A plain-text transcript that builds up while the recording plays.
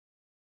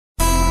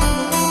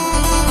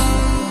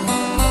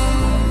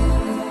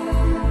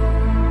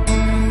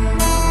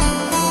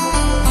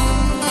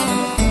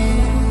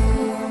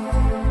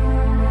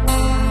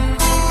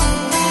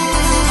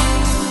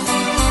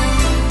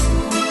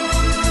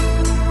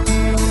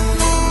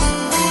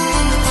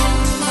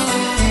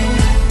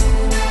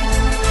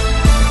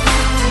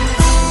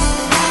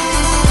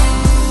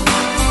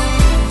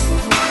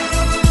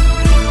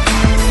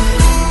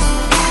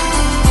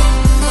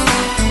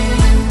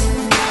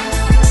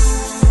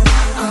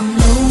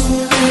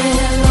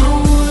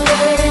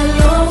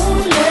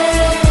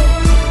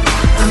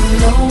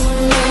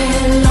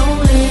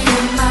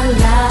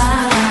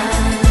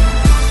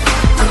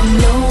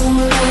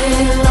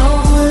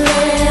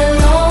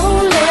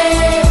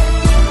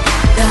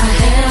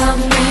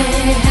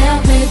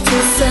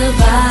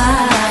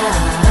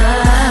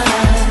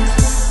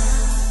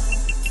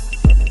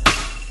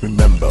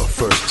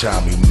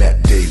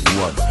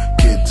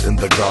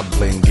the garden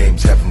playing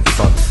games, having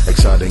fun.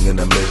 Exciting and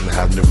amazing,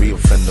 having a real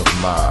friend of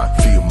mine.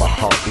 Feel my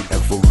heartbeat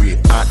and for real,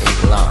 I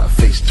ain't lying.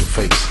 Face to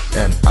face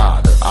and eye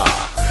to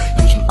eye,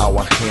 using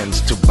our hands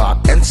to buy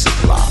and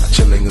supply.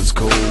 Chilling is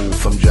cool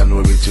from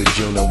January to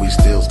June, and we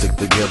still stick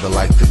together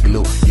like the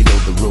glue. You know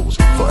the rules,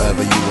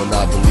 forever you and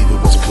I believe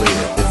it was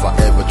clear. If I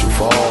ever do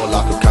fall,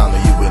 I could count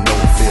on you with no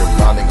fear.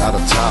 Running out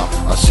of time,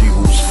 I see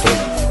who's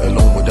fake,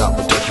 alone without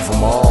protection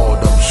from all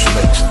them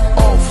snakes.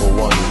 All for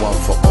one, one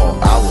for all.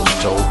 I was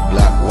told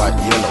black, white,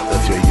 yellow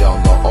if you're young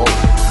or old.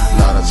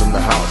 Liners in the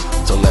house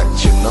to let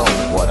you know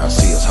what I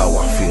see is how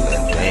I feel,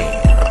 and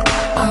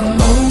damn, I'm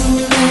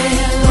lonely.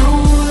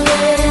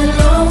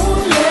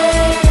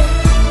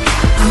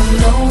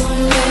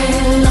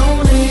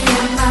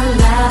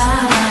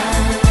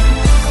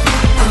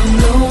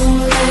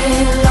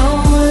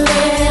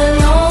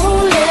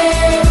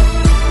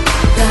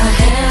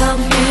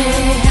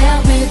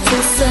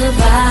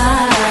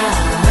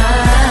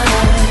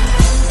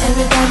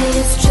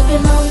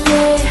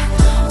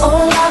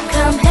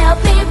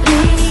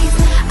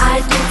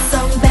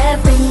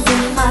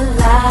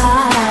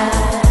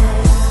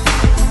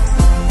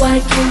 Why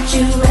can't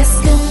you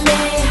rescue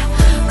me?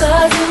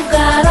 'Cause you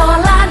got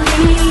all I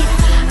need.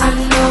 I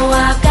know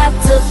I've got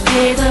to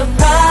pay the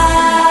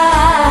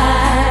price.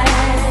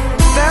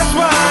 That's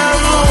why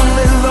I'm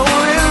lonely,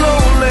 lonely,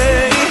 lonely.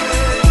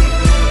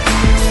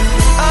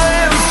 I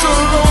am so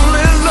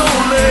lonely,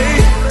 lonely.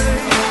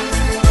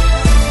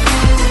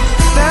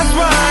 That's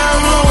why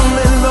I'm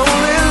lonely,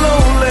 lonely,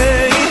 lonely.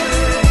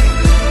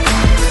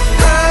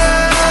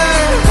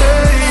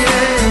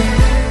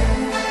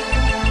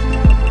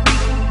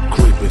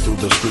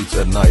 Through the streets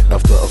at night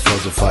after a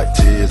fuzzy fight,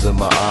 tears in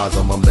my eyes.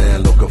 I'm a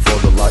man looking for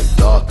the light,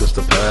 dark is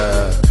the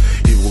path.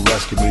 He will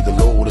rescue me, the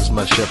Lord is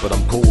my shepherd.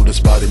 I'm cool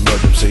despite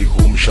emergency,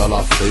 whom shall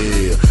I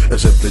fear?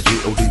 Except the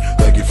G.O.D.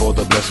 Thank you for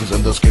the blessings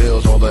and the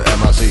skills on the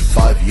MIC.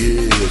 5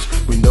 years,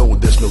 we know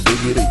there's no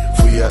dignity,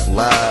 free at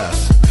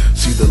last.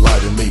 See the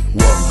light in me,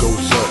 what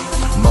goes up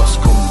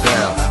must come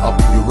down. I'll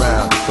be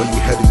around when we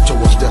heading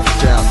towards death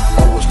town.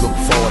 Always look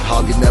forward, how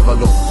you never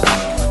look back.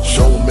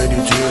 So many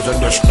tears and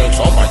the snakes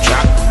on my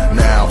track.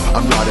 Now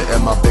I'm riding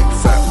in my big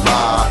fat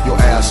ride. Your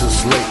ass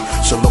is late,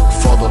 so look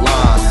for the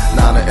line.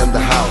 Nana in the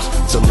house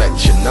to let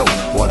you know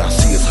what I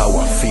see is how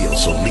I feel,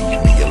 so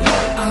leave me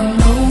alone. I'm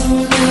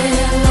lonely,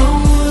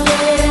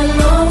 lonely,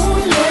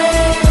 lonely.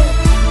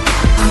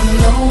 I'm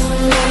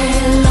lonely,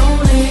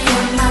 lonely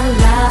in my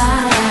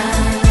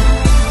life.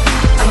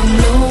 I'm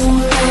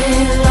lonely,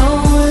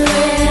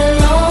 lonely,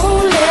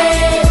 lonely.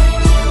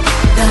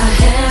 God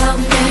help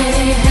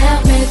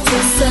me to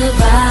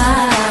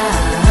survive.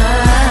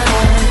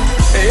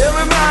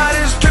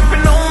 Everybody's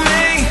tripping on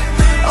me.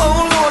 Oh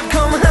Lord,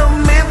 come help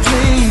me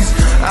please.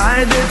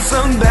 I did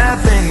some bad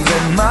things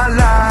in my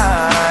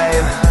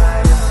life.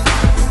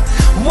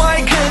 Why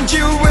can't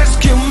you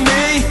rescue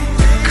me?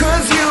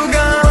 'Cause you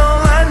got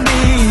all I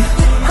need.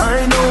 I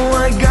know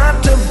I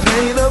got to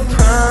pay the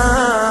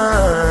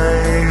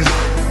price.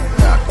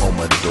 Knock on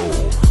my door,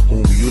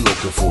 whom you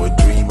looking for, a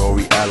dream or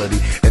reality?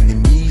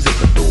 Enemies at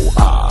the door,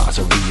 eyes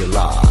I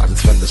realize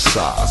it's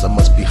fantasize. I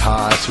must be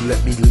high, so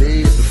let me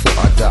live before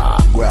I die.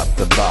 Grab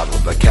the bottle,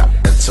 the cap,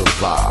 and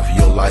survive.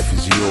 Your life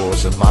is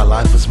yours and my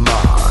life is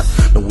mine.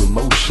 No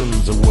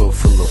emotions, a world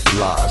full of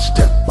lies.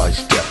 Step by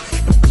step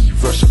and be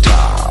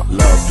versatile.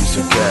 Love, peace,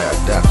 and care,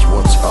 that's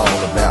what it's all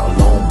about.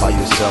 Alone by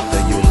yourself,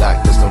 then you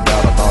lack. There's no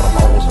doubt about I'm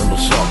always into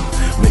something.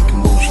 Making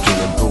moves to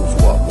improve.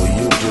 What will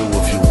you do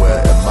if you wear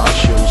in my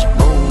shoes?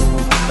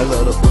 Boom, a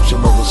little push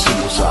and over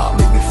suicide.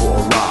 Make me for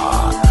a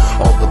ride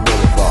on the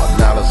boulevard.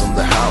 Now in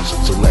the house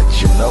to let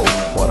you know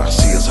what I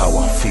see is how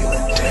I feel,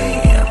 and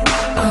damn.